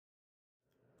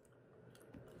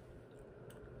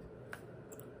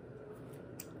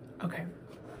Okay,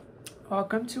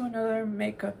 welcome to another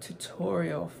makeup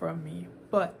tutorial from me,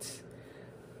 but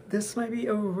this might be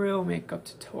a real makeup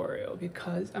tutorial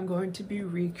because I'm going to be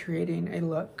recreating a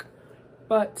look,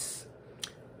 but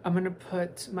I'm gonna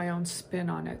put my own spin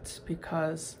on it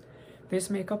because this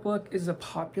makeup look is a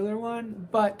popular one,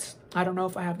 but I don't know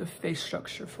if I have the face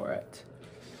structure for it.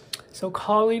 So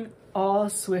calling all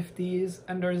swifties,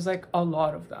 and there's like a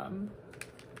lot of them,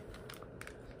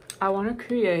 I want to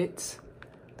create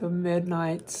the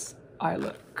Midnight's eye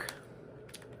look.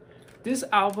 This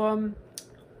album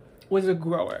was a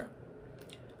grower.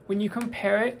 When you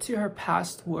compare it to her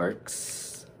past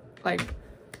works, like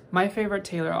my favorite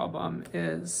Taylor album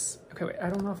is, okay wait, I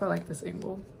don't know if I like this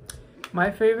angle. My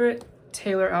favorite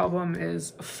Taylor album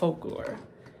is Folklore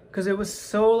because it was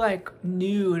so like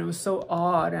new and it was so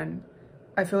odd, and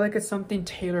I feel like it's something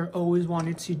Taylor always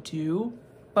wanted to do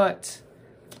but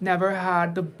never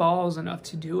had the balls enough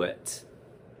to do it.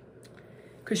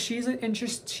 Because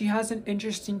she has an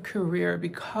interesting career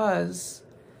because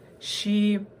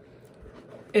she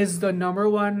is the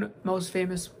 #1 most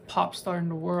famous pop star in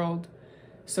the world.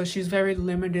 So she's very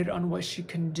limited on what she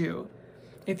can do.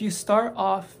 If you start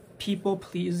off people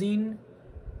pleasing,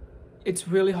 it's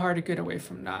really hard to get away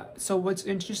from that. So what's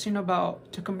interesting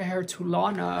about, to compare her to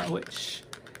Lana, which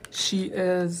she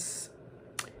is,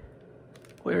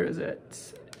 where is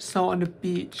it? Snow on the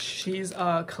Beach. She's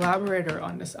a collaborator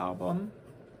on this album.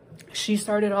 She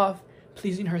started off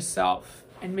pleasing herself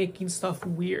and making stuff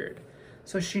weird.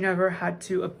 So she never had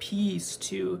to appease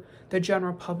to the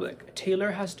general public.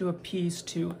 Taylor has to appease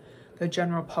to the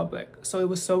general public. So it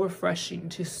was so refreshing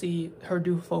to see her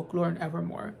do Folklore and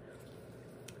Evermore.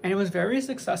 And it was very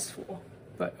successful.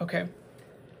 But okay,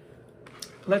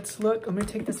 let's look. I'm gonna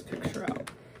take this picture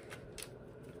out.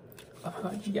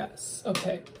 Yes,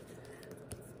 okay.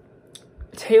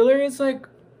 Taylor is like,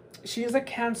 she is a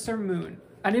Cancer moon.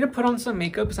 I need to put on some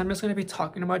makeup because I'm just going to be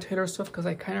talking about Taylor Swift because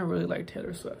I kind of really like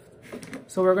Taylor Swift.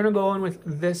 So we're going to go in with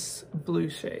this blue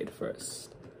shade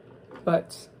first.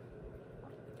 But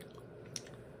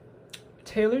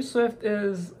Taylor Swift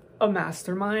is a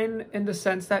mastermind in the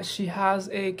sense that she has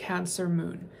a Cancer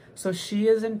moon. So she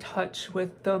is in touch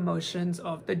with the emotions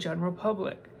of the general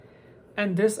public.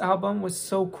 And this album was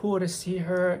so cool to see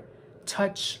her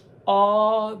touch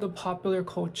all the popular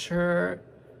culture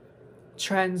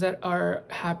trends that are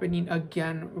happening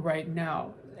again right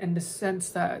now, in the sense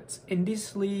that indie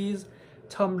sleaze,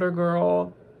 Tumblr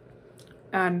girl,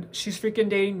 and she's freaking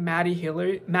dating Maddie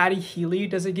Healy.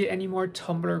 Does it get any more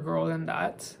Tumblr girl than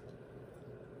that?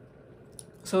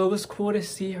 So it was cool to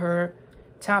see her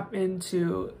tap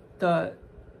into the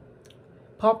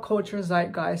pop culture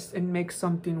zeitgeist and make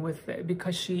something with it,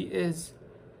 because she is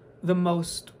the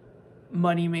most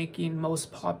money-making,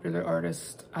 most popular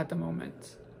artist at the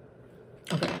moment.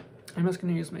 Okay, I'm just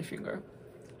gonna use my finger.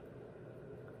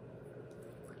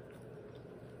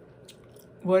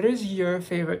 What is your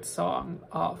favorite song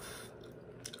of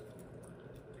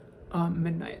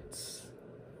Midnight's?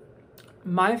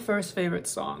 My first favorite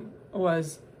song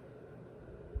was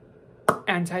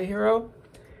Antihero.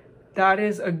 That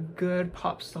is a good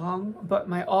pop song, but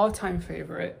my all-time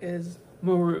favorite is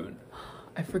Maroon.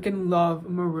 I freaking love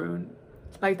Maroon.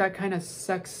 Like that kind of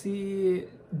sexy,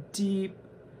 deep,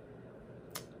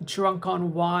 drunk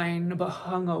on wine but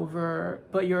hungover,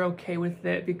 but you're okay with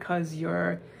it because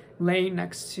you're laying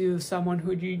next to someone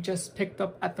who you just picked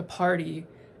up at the party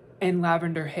in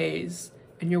lavender haze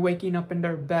and you're waking up in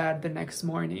their bed the next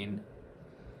morning.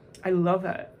 I love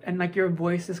it. And like your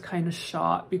voice is kind of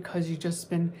shot because you've just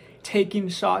been taking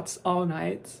shots all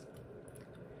night.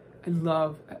 I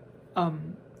love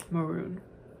Maroon.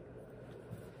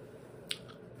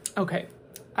 Okay,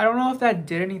 I don't know if that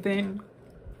did anything,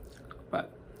 but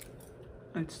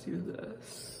let's do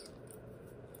this.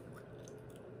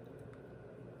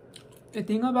 The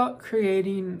thing about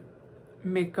creating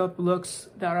makeup looks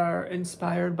that are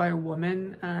inspired by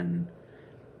women and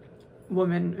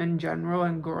women in general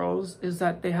and girls is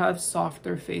that they have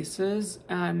softer faces,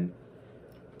 and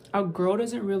a girl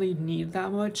doesn't really need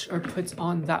that much or puts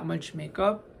on that much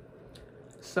makeup.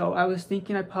 So I was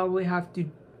thinking I probably have to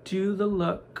do the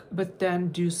look but then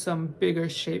do some bigger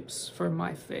shapes for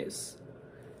my face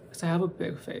because I have a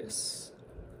big face.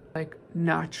 Like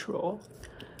natural.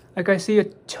 Like I see a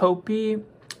taupey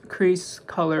crease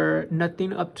color,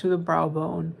 nothing up to the brow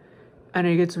bone, and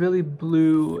it gets really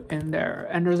blue in there,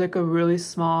 and there's like a really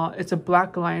small, it's a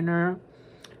black liner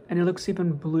and it looks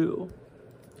even blue.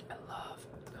 I love,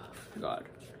 oh my god,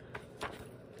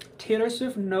 Taylor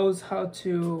Swift knows how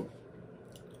to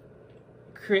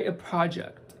create a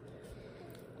project.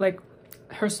 Like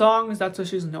her songs, that's what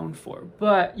she's known for.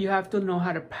 But you have to know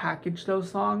how to package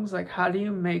those songs. Like, how do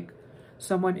you make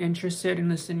someone interested in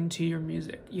listening to your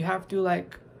music? You have to,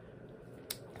 like,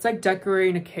 it's like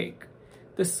decorating a cake.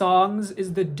 The songs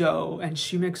is the dough, and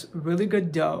she makes really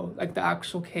good dough, like the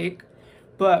actual cake.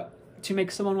 But to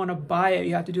make someone want to buy it,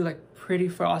 you have to do like pretty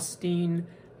frosting,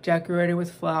 decorated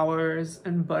with flowers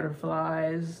and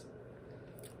butterflies,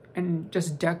 and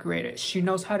just decorate it. She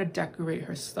knows how to decorate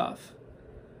her stuff.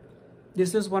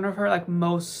 This is one of her like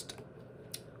most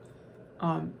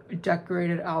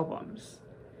decorated albums,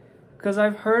 because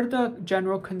I've heard the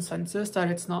general consensus that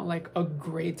it's not like a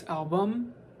great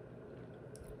album,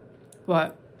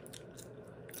 but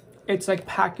it's like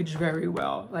packaged very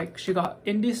well. Like, she got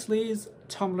indie sleeves,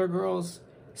 Tumblr girls,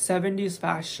 70s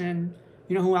fashion.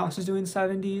 You know who else is doing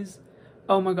 70s?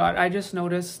 Oh my god, I just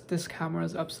noticed this camera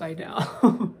is upside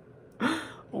down.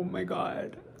 Oh my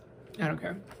god, I don't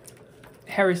care.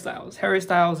 Harry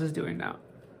Styles is doing that.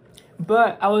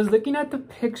 But I was looking at the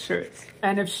pictures,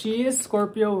 and if she is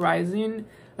Scorpio rising,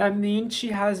 that means she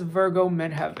has Virgo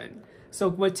midheaven. So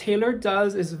what Taylor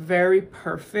does is very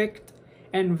perfect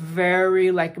and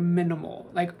very like minimal.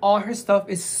 Like, all her stuff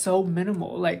is so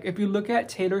minimal. Like, if you look at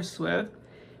Taylor Swift,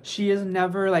 she is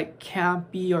never like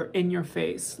campy or in your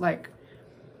face like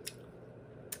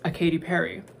a Katy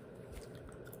Perry,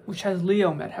 which has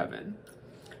Leo midheaven.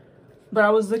 But I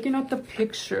was looking at the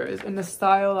pictures and the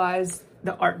stylized,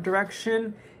 the art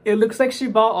direction. It looks like she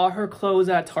bought all her clothes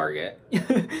at Target.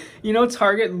 You know,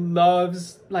 Target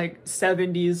loves like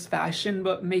 70s fashion,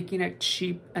 but making it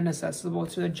cheap and accessible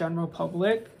to the general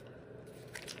public.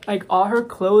 Like, all her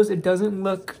clothes, it doesn't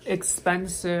look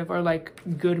expensive or like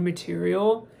good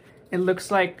material. It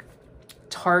looks like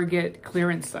Target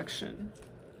clearance section,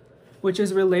 which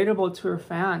is relatable to her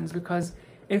fans, because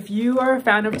if you are a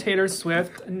fan of Taylor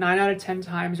Swift, 9 out of 10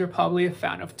 times you're probably a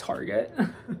fan of Target.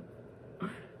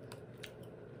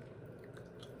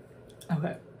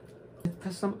 Okay,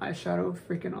 put some eyeshadow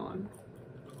freaking on.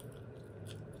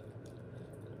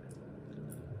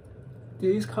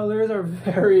 These colors are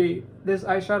this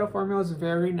eyeshadow formula is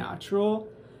very natural,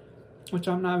 which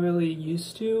I'm not really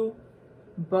used to,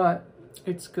 but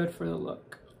it's good for the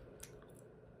look.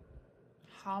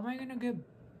 How am I gonna get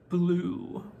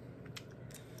blue?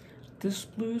 This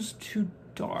blue's too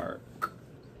dark.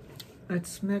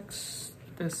 Let's mix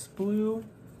this blue.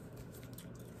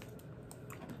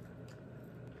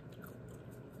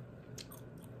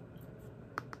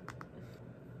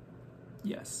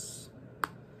 Yes.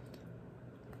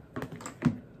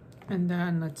 And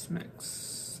then let's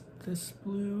mix this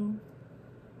blue.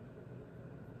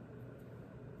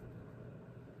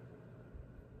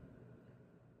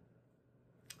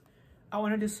 I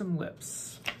want to do some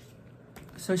lips.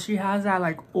 So she has that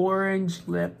like orange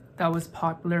lip that was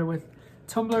popular with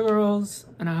Tumblr girls,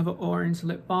 and I have an orange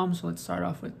lip balm, so let's start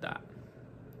off with that.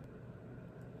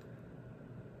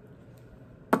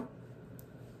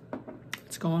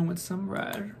 Let's go in with some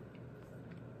red.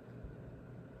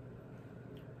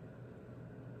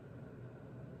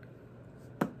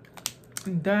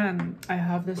 And then I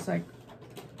have this like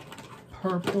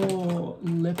purple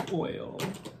lip oil.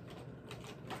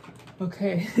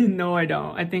 Okay, no I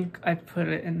don't. I think I put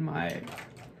it in my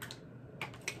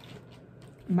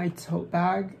tote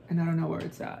bag and I don't know where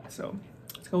it's at. So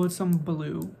let's go with some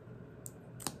blue.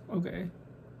 Okay.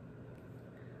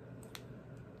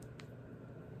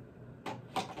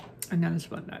 And then let's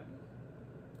blend that.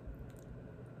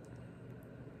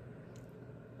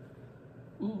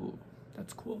 Ooh,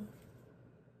 that's cool.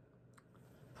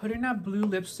 Putting that blue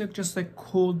lipstick just like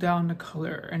cooled down the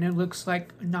color, and it looks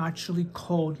like naturally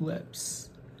cold lips.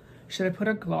 Should I put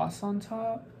a gloss on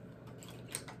top?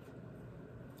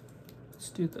 Let's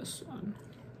do this one.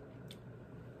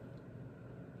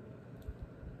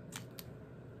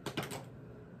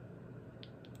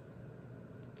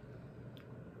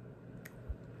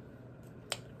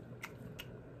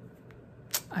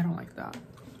 I don't like that.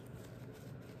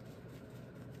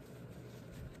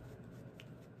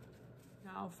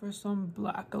 Now for some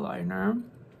black liner.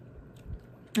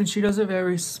 And she does it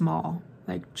very small,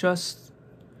 like just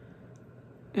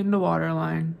in the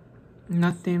waterline.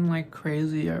 Nothing like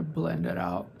crazy or blended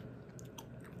out.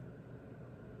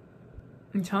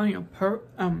 I'm telling you,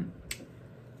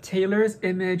 Taylor's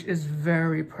image is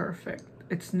very perfect.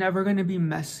 It's never gonna be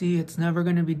messy, it's never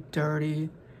gonna be dirty,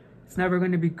 it's never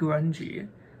gonna be grungy.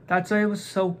 That's why it was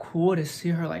so cool to see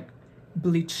her like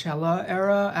Bleachella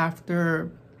era after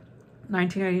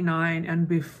 1999 and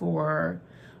before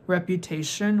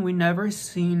Reputation. We never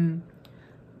seen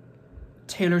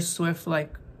Taylor Swift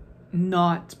like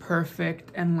not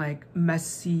perfect and like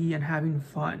messy and having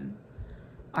fun.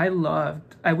 I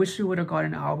wish we would have got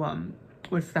an album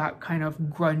with that kind of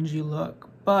grungy look,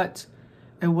 but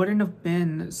it wouldn't have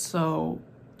been so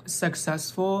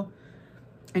successful.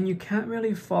 And you can't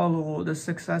really follow the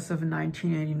success of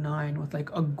 1989 with like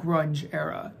a grunge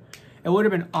era. It would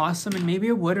have been awesome and maybe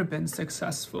it would have been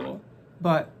successful,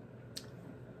 but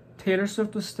Taylor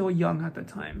Swift was still young at the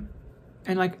time.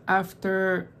 And like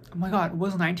after, oh my God,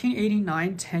 was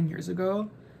 1989 10 years ago?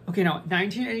 Okay, no,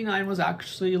 1989 was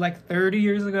actually like 30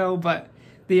 years ago, but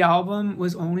the album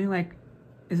was only like,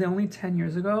 is it only 10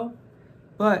 years ago?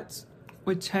 But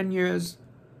with 10 years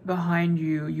behind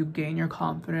you, you gain your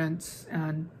confidence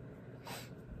and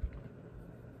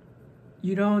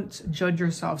you don't judge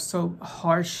yourself so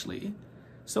harshly.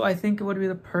 So I think it would be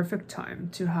the perfect time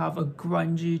to have a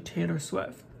grungy Taylor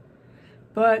Swift.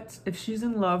 But if she's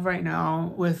in love right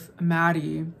now with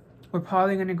Maddie, we're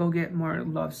probably gonna go get more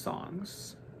love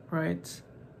songs, right?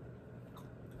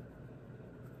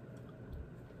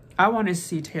 I want to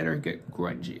see Taylor get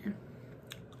grungy.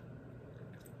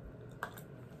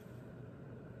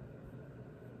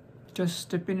 Just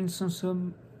dipping in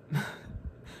some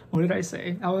what did I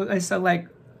say? I said like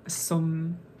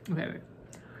some, okay, wait.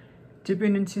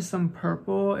 Dipping into some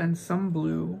purple and some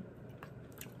blue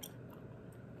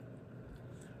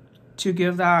to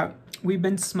give that. We've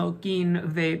been smoking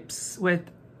vapes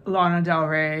with Lana Del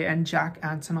Rey and Jack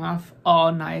Antonoff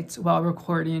all night while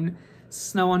recording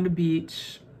Snow on the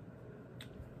Beach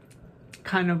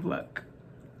kind of look.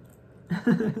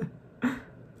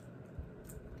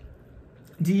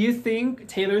 Do you think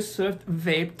Taylor Swift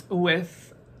vaped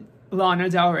with Lana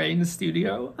Del Rey in the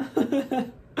studio?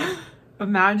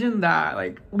 Imagine that.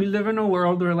 Like, we live in a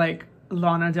world where like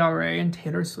Lana Del Rey and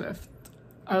Taylor Swift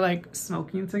are like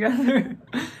smoking together.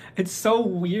 It's so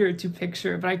weird to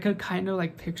picture, but I could kind of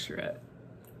like picture it.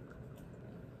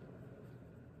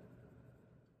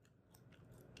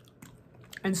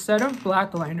 Instead of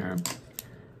black liner,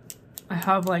 I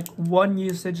have like one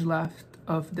usage left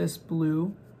of this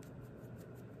blue.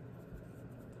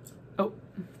 Oh,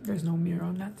 there's no mirror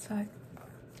on that side.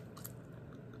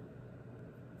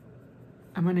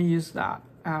 I'm gonna use that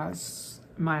as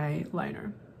my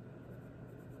liner.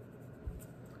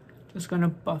 Just gonna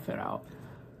buff it out.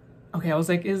 Okay, I was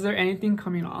like, is there anything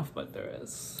coming off? But there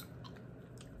is.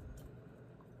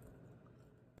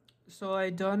 So I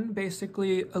done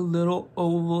basically a little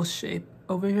oval shape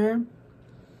over here.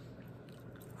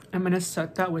 I'm gonna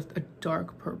set that with a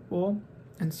dark purple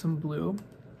and some blue.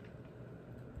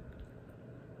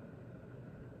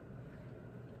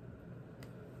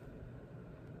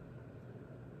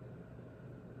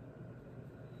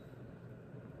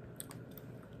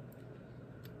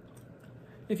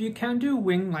 If you can't do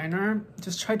wing liner,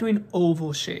 just try doing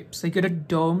oval shapes. Like get a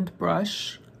domed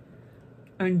brush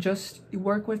and just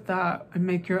work with that and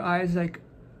make your eyes like,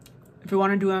 if you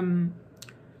want to do them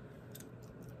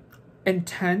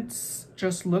intense,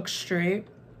 just look straight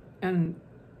and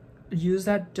use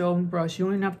that domed brush. You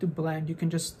don't even have to blend. You can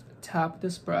just tap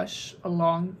this brush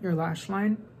along your lash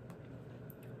line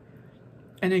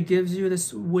and it gives you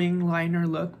this wing liner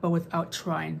look, but without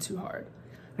trying too hard.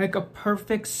 Like a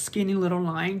perfect skinny little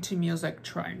line to me is like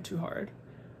trying too hard.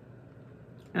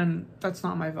 And that's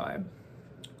not my vibe.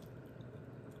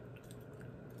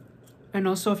 And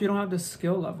also if you don't have the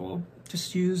skill level,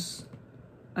 just use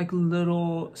like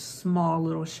small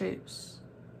little shapes.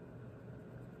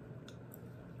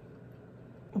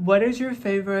 What is your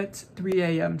favorite 3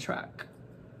 a.m. track?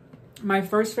 My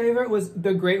first favorite was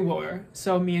The Great War.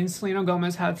 So me and Selena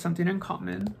Gomez have something in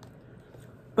common.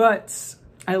 But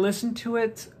I listened to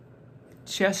it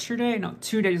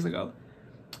 2 days ago.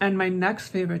 And my next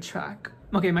favorite track,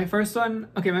 my first one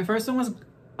was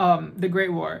The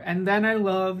Great War. And then I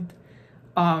loved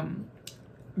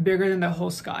Bigger Than the Whole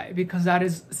Sky because that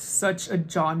is such a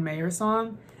John Mayer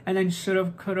song. And then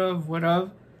Should've, Could've,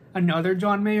 Would've, another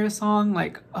John Mayer song.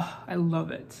 Like, I love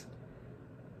it.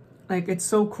 Like, it's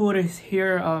so cool to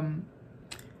hear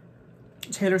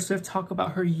Taylor Swift talk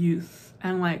about her youth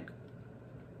and like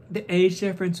the age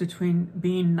difference between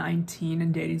being 19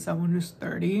 and dating someone who's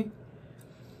 30.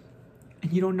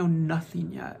 And you don't know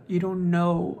nothing yet. You don't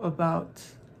know about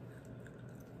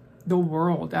the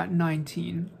world at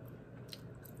 19.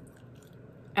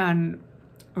 And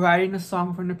writing a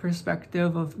song from the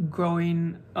perspective of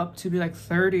growing up to be like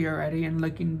 30 already and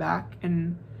looking back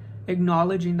and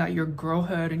acknowledging that your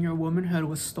girlhood and your womanhood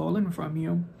was stolen from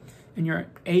you and you're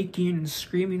aching and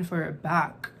screaming for it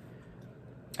back.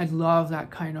 I love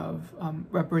that kind of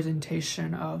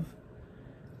representation of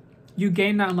you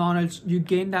gain that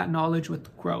knowledge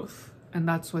with growth. And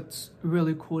that's what's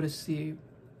really cool to see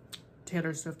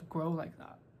Taylor Swift grow like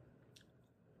that.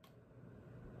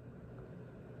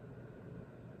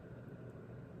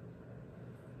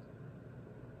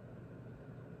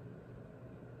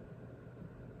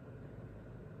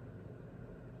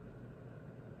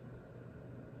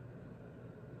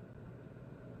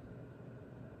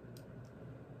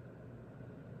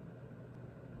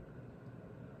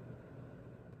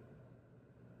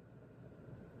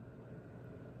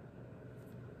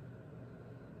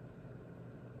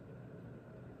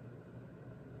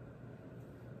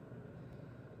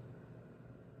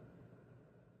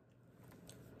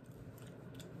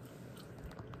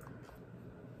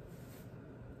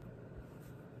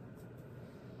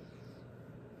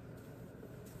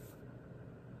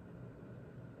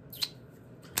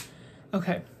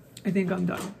 Okay, I think I'm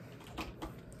done.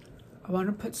 I want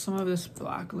to put some of this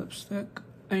black lipstick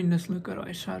and this liquid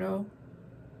eyeshadow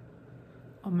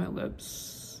on my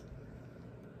lips.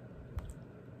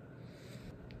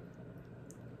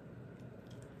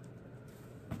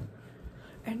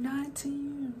 And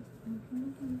 19.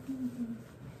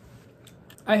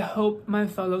 I hope my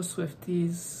fellow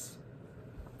Swifties,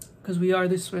 because we are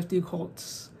the Swiftie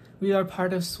cults, we are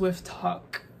part of Swift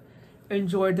Talk,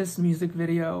 enjoyed this music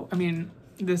video. I mean,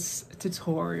 this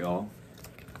tutorial.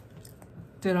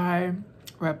 Did I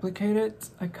replicate it?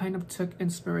 I kind of took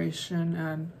inspiration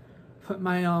and put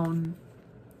my own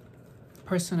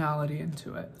personality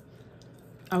into it.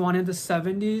 I wanted the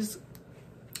 70s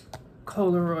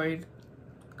Polaroid,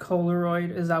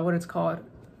 is that what it's called?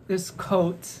 This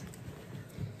coat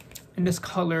and this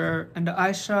color and the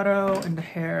eyeshadow and the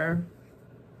hair.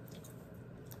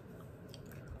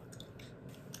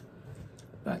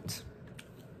 But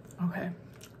okay,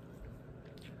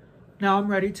 now I'm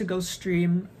ready to go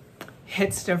stream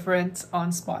Hits Different on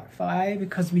Spotify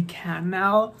because we can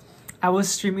now. I was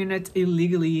streaming it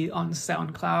illegally on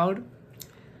SoundCloud,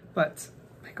 but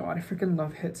my god, I freaking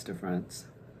love Hits Different.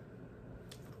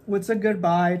 What's a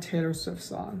Goodbye Taylor Swift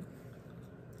song?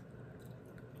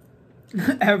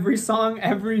 Every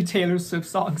Taylor Swift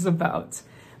song is about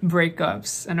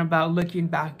breakups and about looking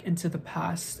back into the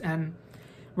past and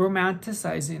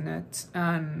romanticizing it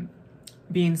and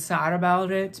being sad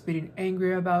about it, being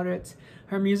angry about it.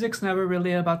 Her music's never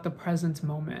really about the present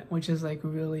moment, which is like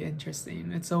really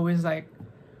interesting. It's always like,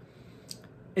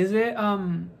 is it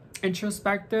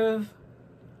introspective?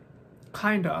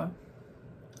 Kinda,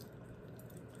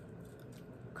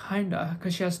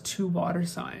 because she has 2 water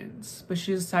signs, but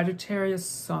she's Sagittarius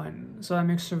sun, so that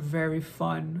makes her very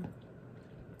fun.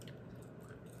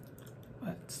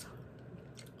 But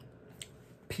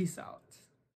peace out.